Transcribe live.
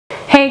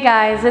Hey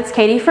guys, it's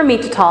Katie from Me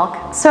to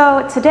Talk.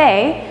 So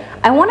today,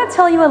 I want to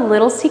tell you a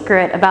little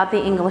secret about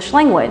the English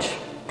language.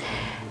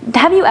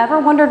 Have you ever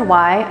wondered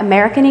why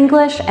American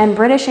English and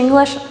British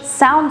English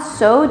sound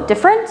so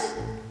different?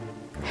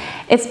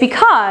 It's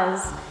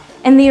because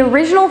in the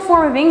original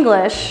form of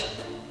English,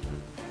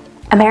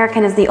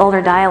 American is the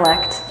older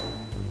dialect.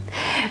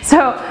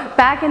 So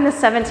back in the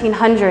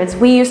 1700s,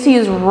 we used to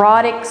use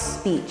rhotic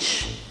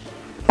speech.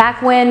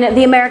 Back when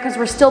the Americas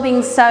were still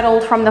being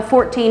settled from the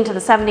 14 to the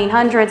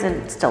 1700s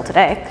and still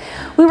today,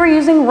 we were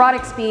using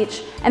rhotic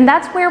speech, and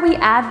that's where we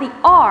add the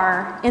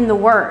R in the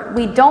word.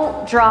 We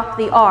don't drop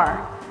the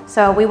R.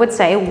 So we would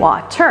say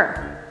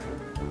water.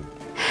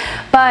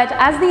 But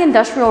as the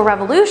Industrial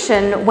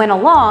Revolution went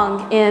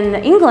along in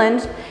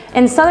England,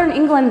 in southern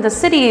England, the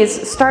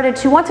cities started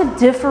to want to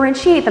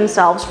differentiate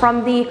themselves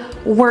from the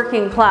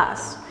working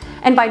class.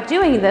 And by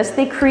doing this,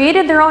 they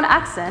created their own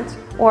accent,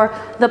 or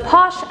the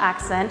posh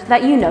accent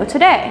that you know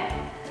today.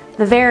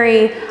 The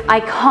very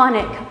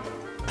iconic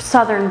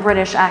southern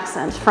British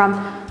accent from,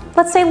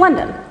 let's say,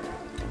 London.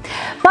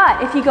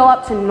 But if you go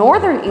up to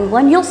northern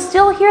England, you'll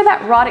still hear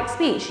that rhotic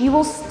speech. You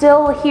will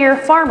still hear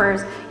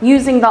farmers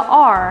using the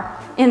R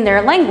in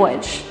their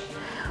language.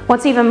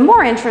 What's even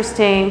more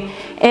interesting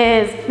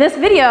is this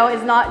video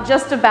is not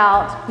just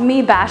about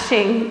me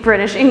bashing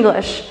British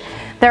English.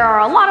 There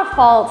are a lot of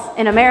faults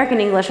in American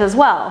English as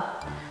well,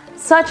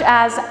 such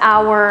as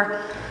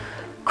our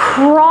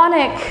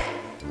chronic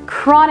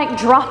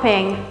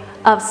dropping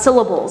of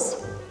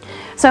syllables.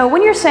 So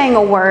when you're saying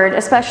a word,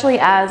 especially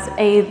as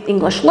an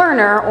English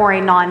learner or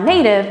a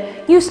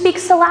non-native, you speak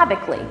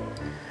syllabically.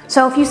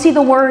 So if you see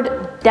the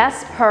word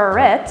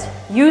desperate,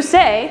 you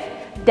say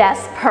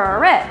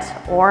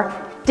desperate or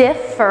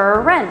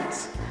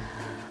different.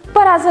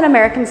 But as an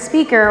American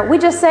speaker, we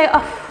just say,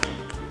 oh,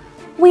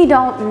 we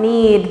don't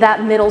need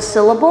that middle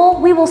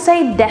syllable. We will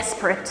say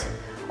desperate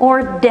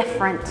or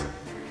different.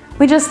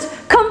 We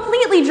just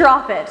completely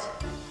drop it.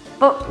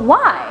 But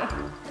why?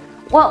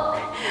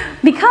 Well,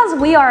 because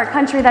we are a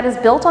country that is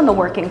built on the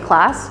working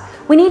class,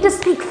 we need to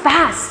speak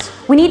fast.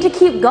 We need to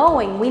keep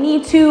going. We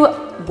need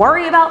to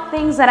worry about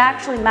things that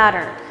actually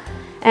matter.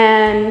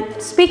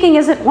 And speaking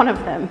isn't one of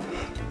them.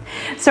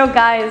 So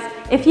guys,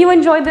 if you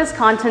enjoyed this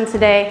content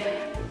today,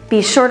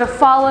 be sure to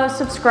follow,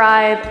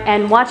 subscribe,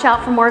 and watch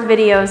out for more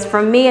videos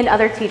from me and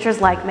other teachers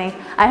like me.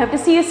 I hope to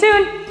see you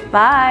soon.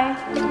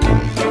 Bye.